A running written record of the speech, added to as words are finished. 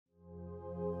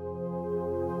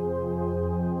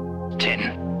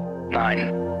10,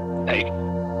 9, 8,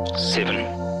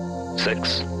 7,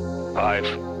 6, 5,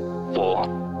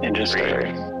 4, Engine 3,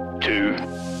 2,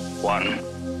 1.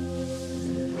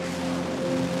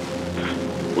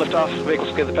 Liftoff, vehicles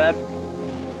clear the pad.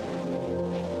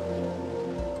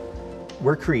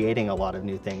 We're creating a lot of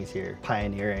new things here,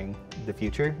 pioneering the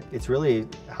future. It's really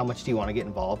how much do you want to get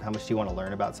involved, how much do you want to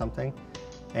learn about something?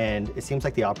 And it seems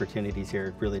like the opportunities here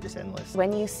are really just endless.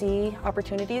 When you see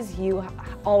opportunities, you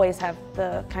always have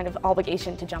the kind of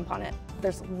obligation to jump on it.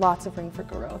 There's lots of room for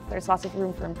growth. There's lots of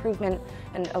room for improvement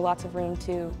and lots of room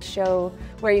to show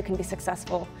where you can be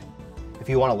successful. If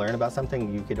you want to learn about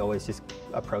something, you could always just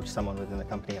approach someone within the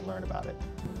company and learn about it.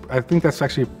 I think that's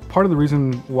actually part of the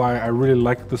reason why I really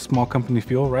like the small company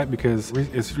feel, right? Because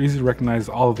it's easy to recognize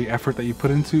all of the effort that you put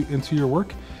into your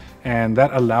work, and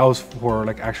that allows for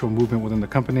like actual movement within the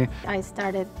company. I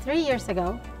started 3 years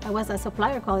ago. I was a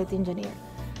supplier quality engineer.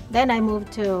 Then I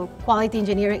moved to quality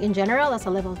engineering in general as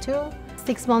a level 2.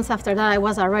 6 months after that, I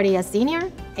was already a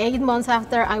senior. 8 months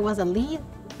after, I was a lead.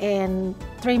 And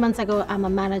 3 months ago, I'm a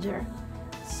manager.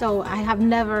 So I have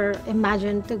never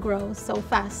imagined to grow so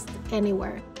fast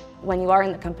anywhere. When you are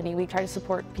in the company, we try to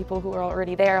support people who are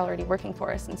already there, already working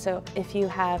for us. And so if you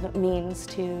have means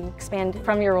to expand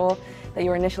from your role that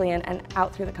you were initially in and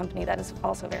out through the company, that is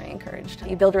also very encouraged.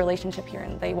 You build a relationship here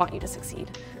and they want you to succeed.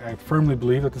 I firmly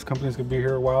believe that this company is going to be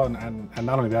here a while, and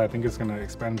not only that, I think it's going to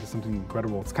expand into something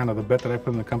incredible. It's kind of the bet that I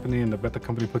put in the company and the bet the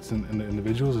company puts in the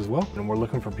individuals as well. And we're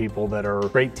looking for people that are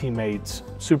great teammates,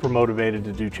 super motivated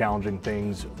to do challenging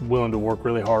things, willing to work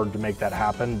really hard to make that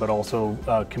happen, but also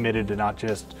committed to not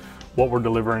just what we're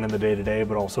delivering in the day-to-day,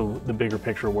 but also the bigger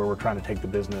picture where we're trying to take the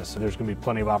business. There's going to be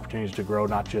plenty of opportunities to grow,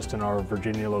 not just in our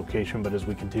Virginia location, but as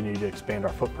we continue to expand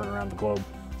our footprint around the globe.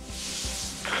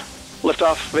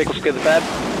 Liftoff, vehicles clear the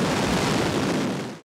pad.